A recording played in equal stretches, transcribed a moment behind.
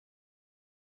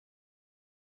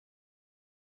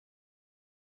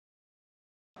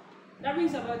That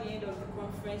brings about the end of the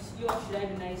conference. You all should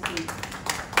have a nice day.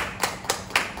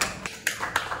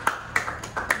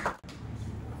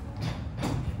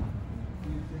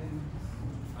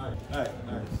 Hi,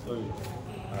 sorry.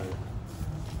 Hi.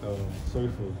 Sorry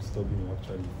for disturbing you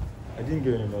actually. I didn't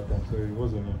get any that time, sorry.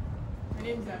 What's your name? My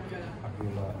name is Abiola.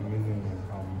 Abiola, amazing name.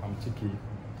 I'm Chike.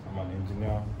 I'm an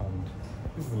engineer and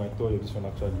this is my third edition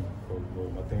actually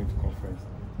of maternity conference.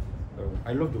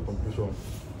 I loved your contribution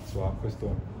to our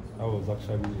question. That was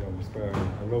actually inspiring.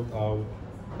 I loved how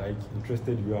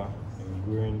interested you are in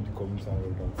growing the community and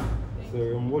all that. So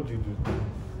what do you do?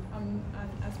 I'm an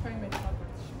aspiring medical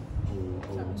practitioner.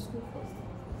 So I'm in school first.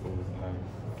 Oh, nice.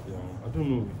 Yeah. I don't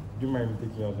know. Do you mind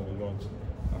taking us on a lunch?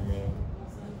 I mean,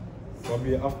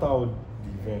 probably after all the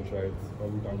event, right? Or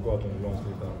we can go out on a lunch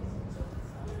later.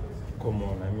 Come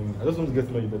on. I mean, I just want to get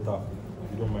to know you better.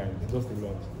 If you don't mind, it's just a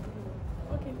lunch.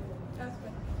 Okay, that's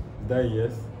fine. Is that a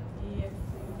yes? Yes.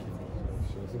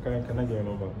 Okay. Sure. So can I get your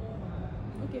number?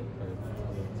 Okay.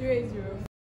 Right. 080.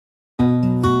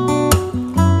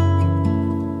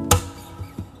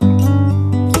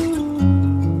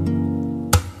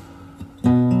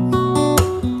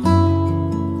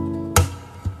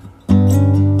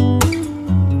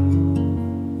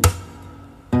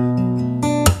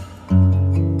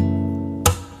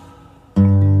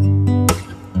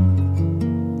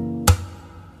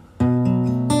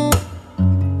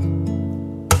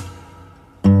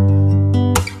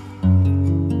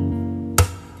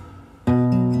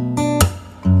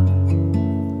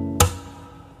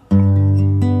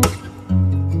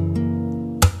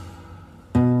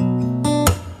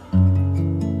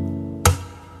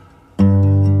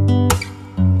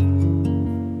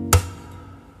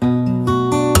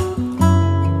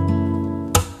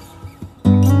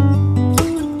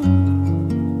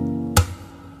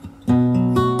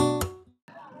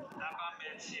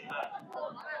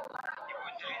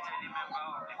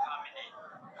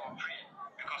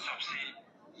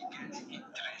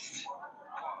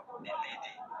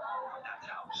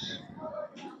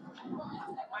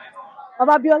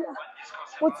 Bàbá Abiola,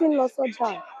 ó ti ń lọ sọ́jà.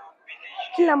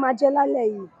 Kí la máa jẹ lálẹ́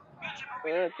yìí?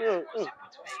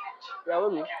 Ìyàwó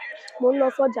mi. Mo ń lọ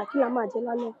sọ́jà. Kí la máa jẹ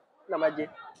lálẹ́? Kí la máa jẹ?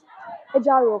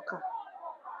 Ẹja àrọ̀ ọkà.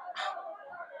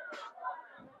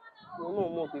 Mo náà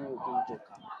mọ̀ pé mi ò kí ń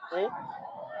jọ̀ka. Ẹ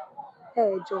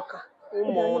ẹ̀ jọ̀ka. Ó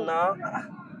mọ̀ ọ̀nà.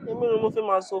 Èmi ni mo fẹ́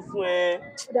máa sọ fún ẹ.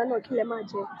 Ó dáná kí lẹ máa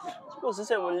jẹ? Ṣé kò sí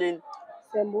sẹ̀mó lé ní?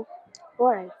 Sẹ̀mó. All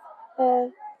right.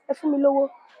 Ẹ fún mi lówó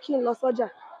kí n lọ sọ́jà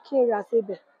kí n rà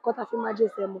sebẹ̀ kọ́ ta fi máa jẹ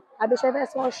sẹ̀mó. Àbí ṣe fẹ́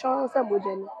ṣán sẹ̀mó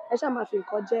jẹ ni? Ẹ ṣáà máa fi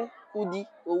nǹkan jẹ. Kúdí,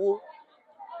 owó,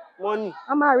 mọ́nì.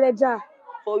 A máa rẹjà.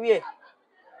 Fọwí ẹ̀.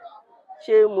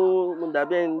 Ṣé mo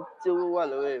dàbí ẹni tí owó wà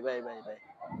lọ́wọ́ ẹ̀ báyìí?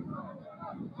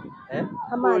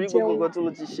 A máa Orí jẹun. gbogbo nǹkan tí mo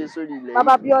ti ṣe sórí ilẹ̀ yìí.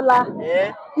 Bàbá Abiola,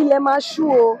 ilẹ̀ máa ṣú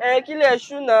o. Kílẹ̀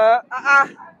ṣú náà.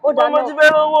 Ó dáná. Mo ti fẹ́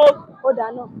rówó. Ó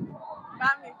dáná.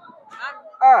 Mami.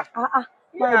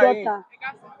 My daughter.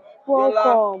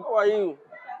 Welcome. How are you?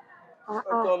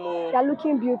 Welcome. You are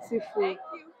looking beautiful. Thank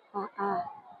you.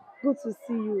 Good to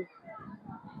see you.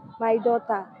 My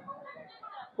daughter.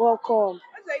 Welcome.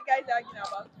 What are you guys arguing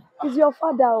about? It's your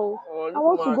father. I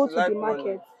want to go to like the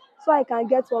market so I can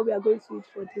get what we are going to eat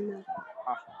for dinner.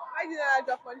 Why did I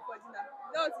drop money for dinner?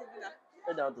 You don't see dinner.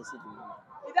 Head down to see the money.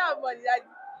 You don't have money, Daddy.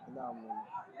 I don't have money.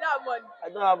 You don't have money. I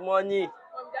don't have money.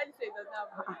 Mom, Daddy said he doesn't have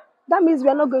money. That means we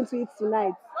are not going to eat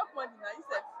tonight. What money now? You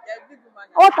said you're a big woman.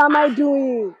 What am I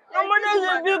doing? Your money is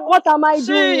a big. What am I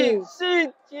doing? See.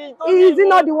 Is he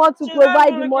not the one to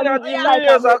provide the money to like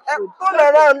and make food? Turn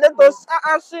around, let us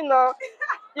see now.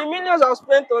 The millions I've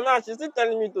spent on her, she's still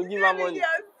telling me to give her money.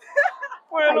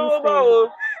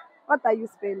 What are you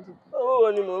spending?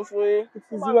 Oh, ni mo fún yín. It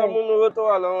is well.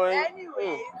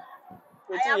 Anyway,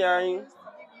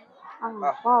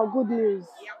 Wow, good news.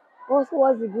 What's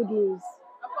the good news?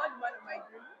 I found the man of my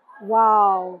dream.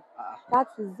 Wow, that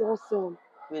is awesome.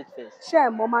 Wait first. Share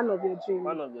a man of your dream.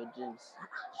 Man of your dreams.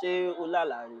 Ṣé o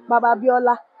lálàá rí? Bàbá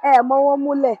Abiola, mọ wọn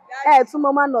múlẹ̀, tún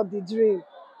mọ man of the dream.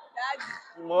 Daddy,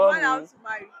 the man I want to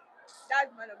marry. That's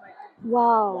the man of my dream.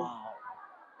 Wow.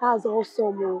 That's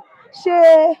awesome.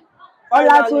 Ṣé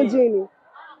Ọlátúnjí ni?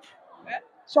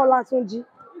 Ṣé Ọlátúnjí?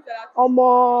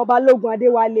 Ọmọ Balógun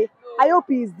Adéwálé. I hope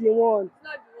he is the one. It's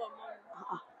not the one,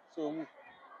 Mom. So who? His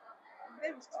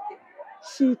name is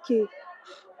Chike. Chike.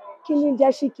 Kí ni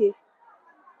jẹ́ Chike?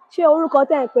 Ṣé orúkọ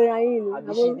tẹ́ ń pera yín ni?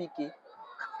 Àbí Ṣíbíkẹ́?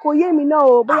 Kò yé mi náà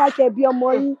o, bóyá kẹ́ bí ọmọ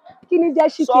yín. Kí ni jẹ́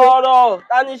Chike? Sọ̀rọ̀,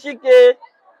 ta ni Chike?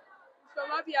 From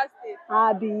Abia State.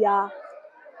 Abia.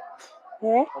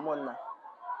 Ọmọ nà.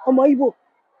 Ọmọ Igbo.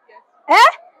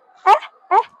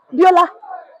 Biola,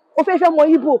 o fẹ́ ọmọ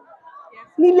Igbo.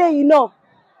 Nílé yìí náà.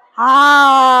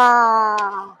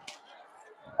 Ah.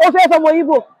 Ó fẹ́ fọmọ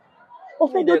Igbo. Ó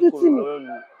fẹ́ dójú tì mí.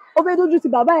 Ó fẹ́ dójú tì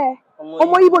bàbá ẹ̀.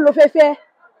 Ọmọ Igbo ló fẹ́ fẹ́.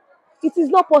 It is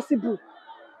not possible.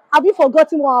 Have you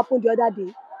forgotten what happened the other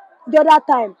day? The other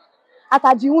time at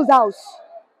Ajiun's house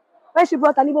when she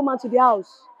brought an Igbo man to the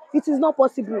house? It is not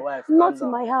possible. Wife, not in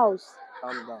down. my house.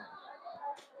 Calm down.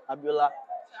 Abiola.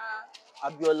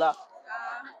 Abiola.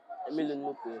 Emily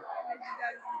Nupe.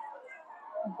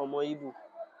 Ọmọ Igbo.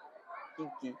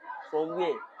 Chike. From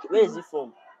where? Where is he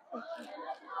from?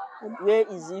 Where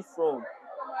is he from?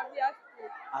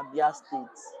 Abia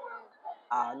State.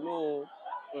 Ah, no.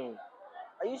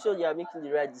 Are you sure you are making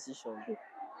the right decision?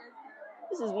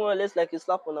 This is more or less like a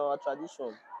slap on our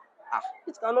tradition. Ah,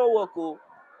 it cannot work, oh.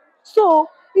 So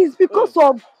it's because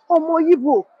of Omo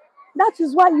Igbo. That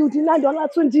is why you denied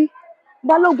Olatunji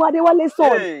Balogun Adewale's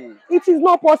son. Hey. It is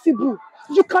not possible.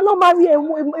 You cannot marry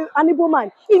an Igbo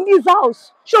man in this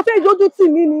house. Ṣọfẹ́ ìjọ́jú tì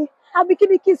mí ni. Àbí kí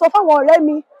ni kí n sọ fáwọn ọ̀rẹ́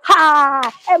mi? Ha!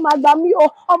 Ẹ máa gbà mí o.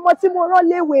 Ọmọ tí mo rán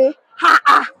léwe. Ha!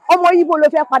 Ọmọ Igbo ló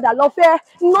fẹ́ padà lọ fẹ́.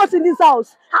 Not in this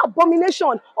house.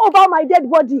 Abomination over my dead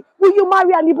body. Will you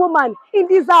marry an Igbo man in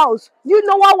this house? Do you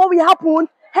know what will happen?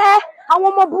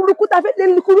 Àwọn ọmọ burúkú tá fẹ́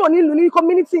lé kúrò nílùú ní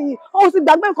community yìí. Ó sì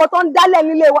gbàgbé nǹkan tó ń dálẹ̀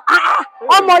nílé wa.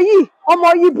 Ọmọ yìí, ọmọ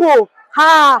Igbo.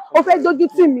 Ó fẹ́ dójú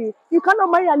tì mí. You cannot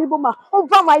marry an Igbo man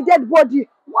over my dead body.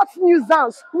 What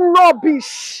nuisance?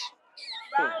 Rubbish.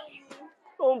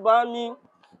 Don't ban me.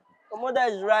 Your mother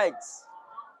is right.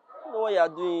 You know what you are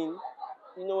doing.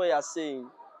 You know what you are saying.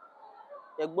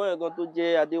 Ẹ̀gbọ́n ẹ̀gbọ́n tó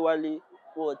jẹ́ Adéwálé,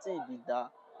 wọ́n tí ìbí dá.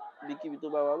 Ibikíbi tó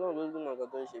bá wà lọ́run ló gbọ́n nǹkan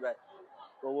tó ń ṣe báyìí.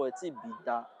 Wọ́n tí ìbí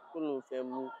dá. Ó lóun fẹ́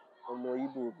mú ọmọ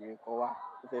Igbo obìnrin kan wá.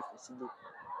 Ó fẹ́ fi sílé.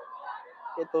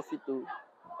 Get off it o.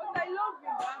 But I love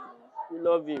him, Mami. You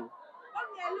love him.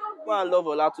 Mommy, I love him. Go and love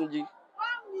Olatunji.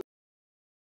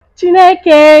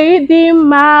 Chineke ịdị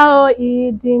mma o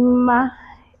ịdị mma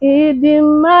ịdị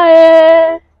mma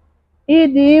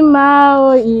ịdị mma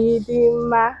o ịdị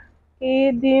mma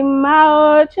ịdị mma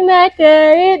o Chineke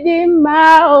ịdị mma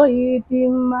o ịdị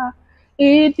mma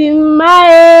ịdị mma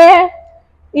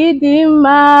ịdị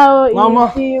mma o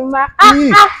ịdị mma.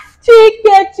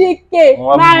 Chike,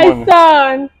 my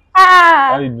son.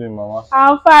 How you doing, Mama?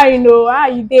 I'm fine, no. How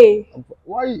you doing?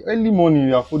 Why early morning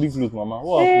you are folding clothes, Mama?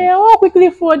 What I happened? want quickly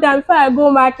fold them before I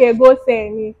go market, go sell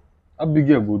me.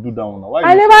 Abigail go do that one. Why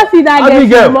I never see that girl in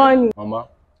the morning. Mama,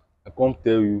 I come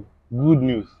tell you good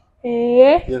news.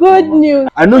 Yes, Mama. good news.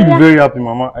 I know you're very happy,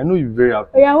 Mama. I know you're very happy.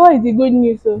 Oh yeah, what is the good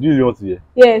news? So? Do you really want to hear?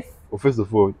 Yes. Well, first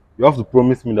of all, you have to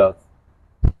promise me that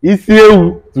it's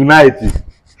you tonight.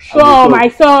 Sure, my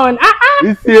son.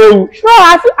 It's you. Sure,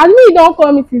 as me you don't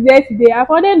call me since yesterday, I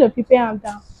wanted to prepare am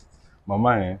down.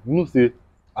 Mama, you know, say,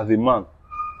 as a man,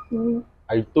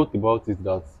 I thought about it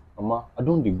that, Mama, I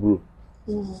don't dey grow.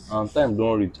 And time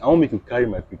don't reach. I won't make you carry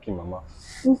my pikin, Mama.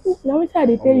 Now which I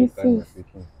dey tell you since.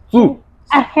 Two.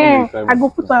 I go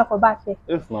put one for back here.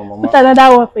 Yes, now, Mama. Put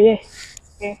another one for here.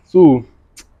 Yeah. So,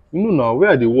 you know now,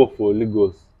 where I dey work for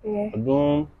Lagos,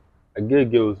 Yeah. I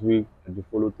get girls wey I dey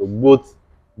follow talk, but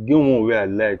get one wey I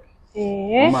like.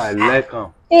 Yeah. Mama, I like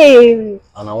am. Hey.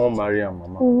 And I wan marry am,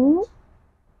 Mama.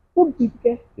 Who big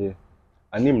girl? Yeah.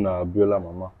 Her name na Abiola,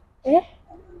 Mama. Eh?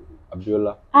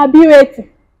 Abiola.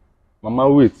 Wait. Mama,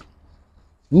 wait.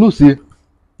 You know, say,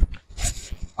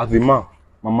 as a man,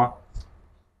 Mama,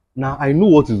 now I know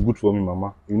what is good for me,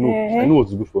 Mama. You know, I know what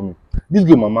is good for me. This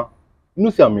girl, Mama, you know,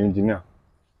 say I'm an engineer.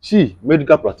 She,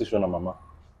 medical practitioner, Mama.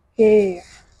 Yeah.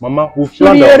 Mama, we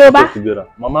planned our future together.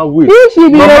 Mama, wait. If she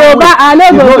be Yoruba, I know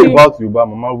go. It's not about Yoruba,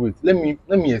 Mama. Wait. Let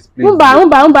me explain. Mama,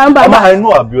 I know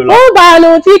Abiola.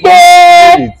 No, Chike.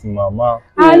 Wait, Mama.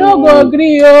 I no go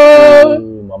agree, oh.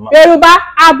 Mama. Yoruba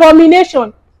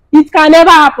abomination. It can never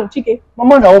happen, Chike.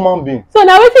 Mama, na woman being. So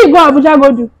now wetin you go Abuja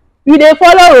go do? You dey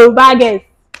follow Yoruba girls.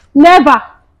 Never.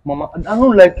 Mama, I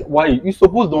don't like why you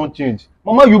suppose don't change.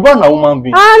 Mama, Yoruba na woman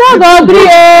being. I no go agree,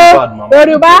 oh.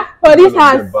 Yoruba for this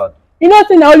house. You know,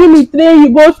 say na only me train you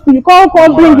go school. You come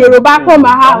bring Yoruba come my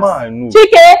house. Mama, I know.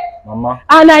 Chike. Mama.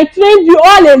 And I trained you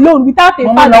all alone without a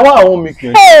Mama, father. now why I won't make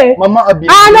you? Hey. Mama,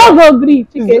 I no go agree,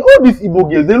 Chike. All these Igbo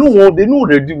girls, they know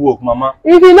ready work, Mama.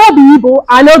 If you no be Igbo,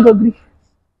 I no go agree.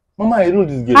 Mama, I know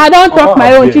this girl. I don't talk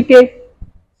my own, Chike.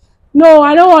 No,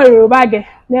 I don't want Yoruba girl.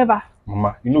 Never.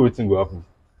 Mama, you know what thing go happen?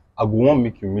 I go want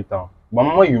make you meet her. But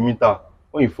Mama, you meet her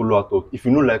when you follow her talk. If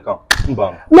you no like her,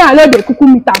 bam. Me, I know dey kuku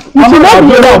meet am. If you no be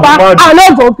Yoruba, I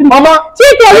no go agree. Mama,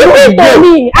 Chike, listen to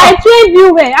me. I trained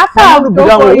you well. After I have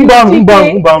done for you,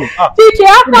 Chike,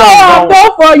 after I have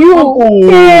done for you,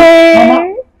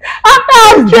 after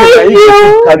I have trained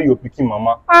you, carry your pikin,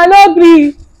 Mama. I no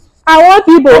agree. I want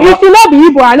Igbo. Mama, if you not be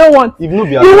Igbo, I don't want. If no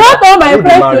be You Abiola, want all my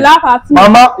friends to laugh at me.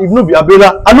 Mama, if no be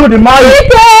Abiola, I know the marry. Chike!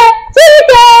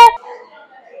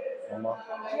 Mama,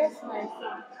 Yes, my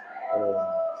son.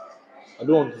 I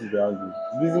don't want you to be angry.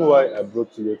 The reason why I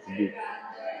brought you here today,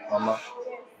 Mama,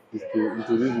 is to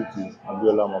introduce you to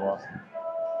Abiola, Mama.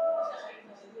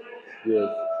 Yes,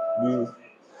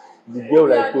 the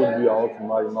girl I told you I want to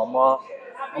marry, Mama.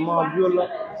 Mama, Abiola.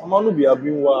 Mama, no be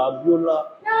Abinwa, Abiola.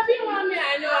 I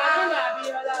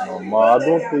know Abiola. Mama, I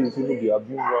don't say you should be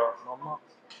Abinwa. Mama.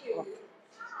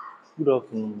 Good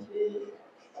afternoon.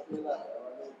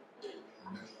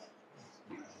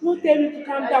 No tell me to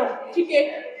calm down.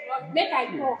 Chike, make I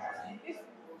talk.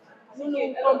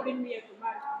 No, come bring me here to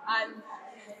marry. And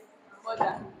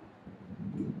mother.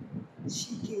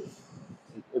 Chike.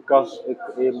 A cancer.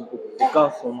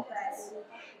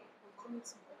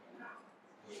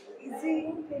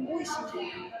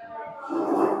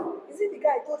 Is it the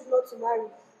guy I told you not to marry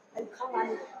and you can't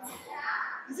marry?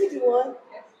 Is it the one?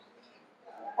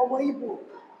 Omo Igbo.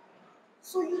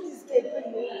 So you this guy, you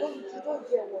don't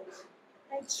get what?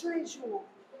 I trained you.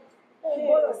 Hey,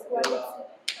 why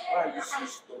you so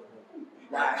stubborn?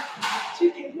 Why?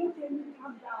 Chike, don't tell me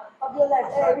calm down. Abiola,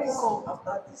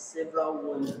 After the several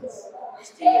warnings, you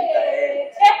still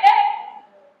went ahead.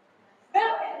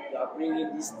 You are bringing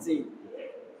this thing.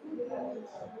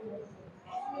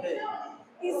 Hey.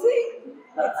 Is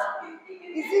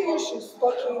it you she's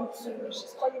talking to?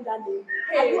 She's calling that name.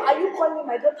 Are you calling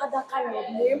my daughter that kind of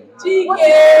name? Chike! What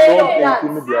is Don't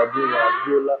think you be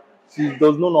Abiola. She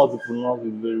does not know how to pronounce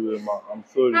it very well, ma. I'm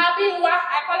sorry. Abiola, I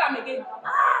call him again.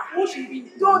 Who should be?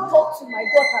 Don't talk to my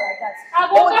daughter like that. I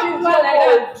go talk to her like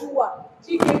that. Chike, so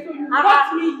you brought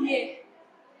me here.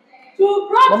 You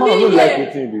brought Mama, me I don't here like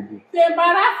what you do. to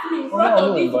embarrass me in front of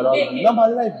this lady. Now my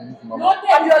life is this, Mama. Don't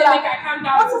tell me to make I calm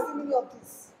down. What is the meaning of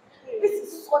this? This is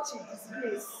such a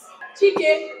disgrace.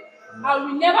 Chike, I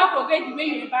will never forget the way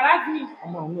you embarrassed me.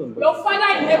 Mama, Your father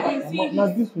in heaven will see now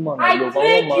this. this woman I love.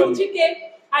 trained you, Chike,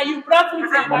 and you brought me to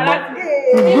embarrass me.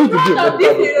 Hey, In front of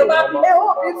this yoruba people.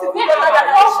 oh, beautiful Make daughter that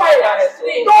our I father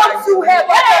straight. don't you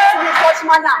ever talk to me in such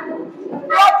manner.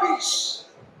 Rubbish.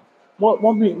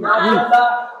 Mommy, I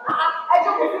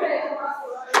don't believe it.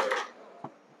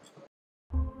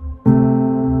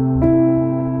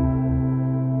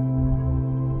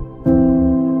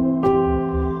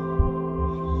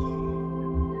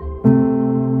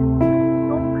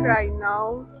 Don't cry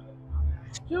now.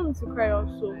 Do you want me to cry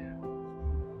also?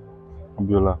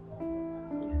 Abiola,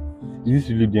 is this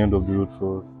really the end of the road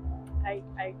for us?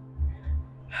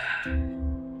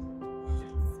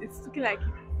 It's looking like it.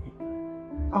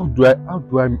 How do I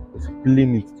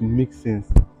explain it to make sense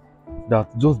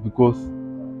that just because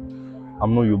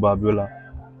I'm not Yoruba, Abiola,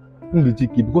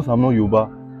 Chike, because I'm not Yoruba,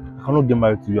 I cannot get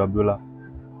married to you, Abiola.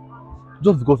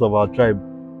 Just because of our tribe,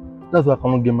 that's why I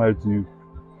cannot get married to you.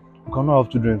 We cannot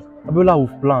have children. Abiola,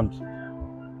 we've planned.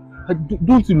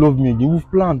 Don't you love me again? We've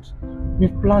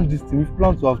planned this thing. We've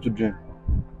planned to have children.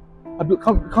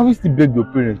 Can we still beg your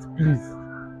parents, please?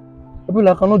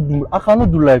 Abiola, I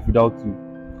cannot do life without you.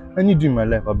 I need you in my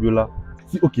life, Abiola.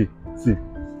 See,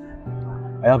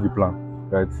 I have a plan,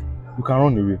 right? You can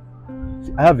run away.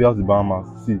 See, I have a house in Bahamas.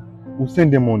 See, we'll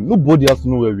send them on. Nobody has to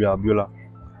know where we are, Abiola.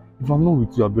 If I'm not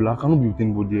with you, Abiola, I cannot be with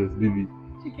anybody else, baby.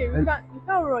 Chike, you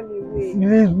can't run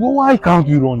away. Why can't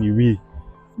we run away?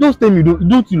 Just tell me,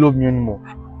 don't you love me anymore?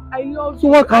 I love you. So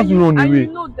why can't you run away? And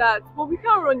you know that, but we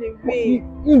can't run away.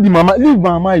 Leave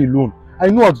Mama alone. I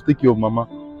know how to take care of Mama.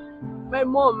 My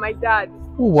mom, my dad.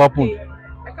 What happened?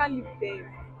 I can't leave them.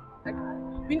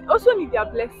 We also need their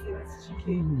blessings,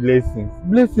 Chike.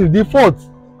 Blessings, they fought.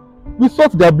 We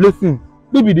sought their blessing.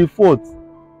 Baby, they fought.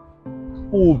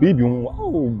 Oh, baby,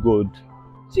 oh God.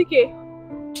 Chike,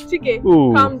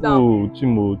 calm down. Oh,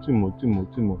 Chimo.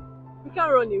 We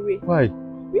can't run away. Why?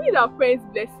 We need our parents'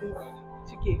 blessings,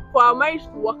 Chike, for our marriage to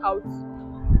work out.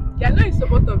 They are not in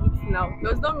support of it now.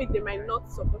 Does not mean they might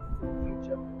not support it in the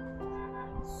future.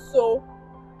 So,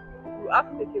 you have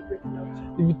to take a break now,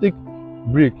 Chike. If you take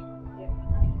break, yeah.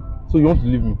 So you want to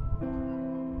leave me?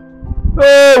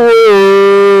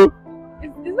 Hey!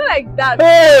 It's not like that.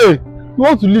 Hey! You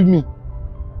want to leave me?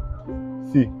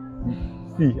 See,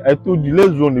 I told you,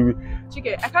 let's run away.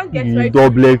 Chike, I can't get right. Double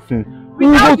blessing.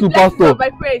 Without the blessings of my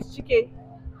friends, Chike,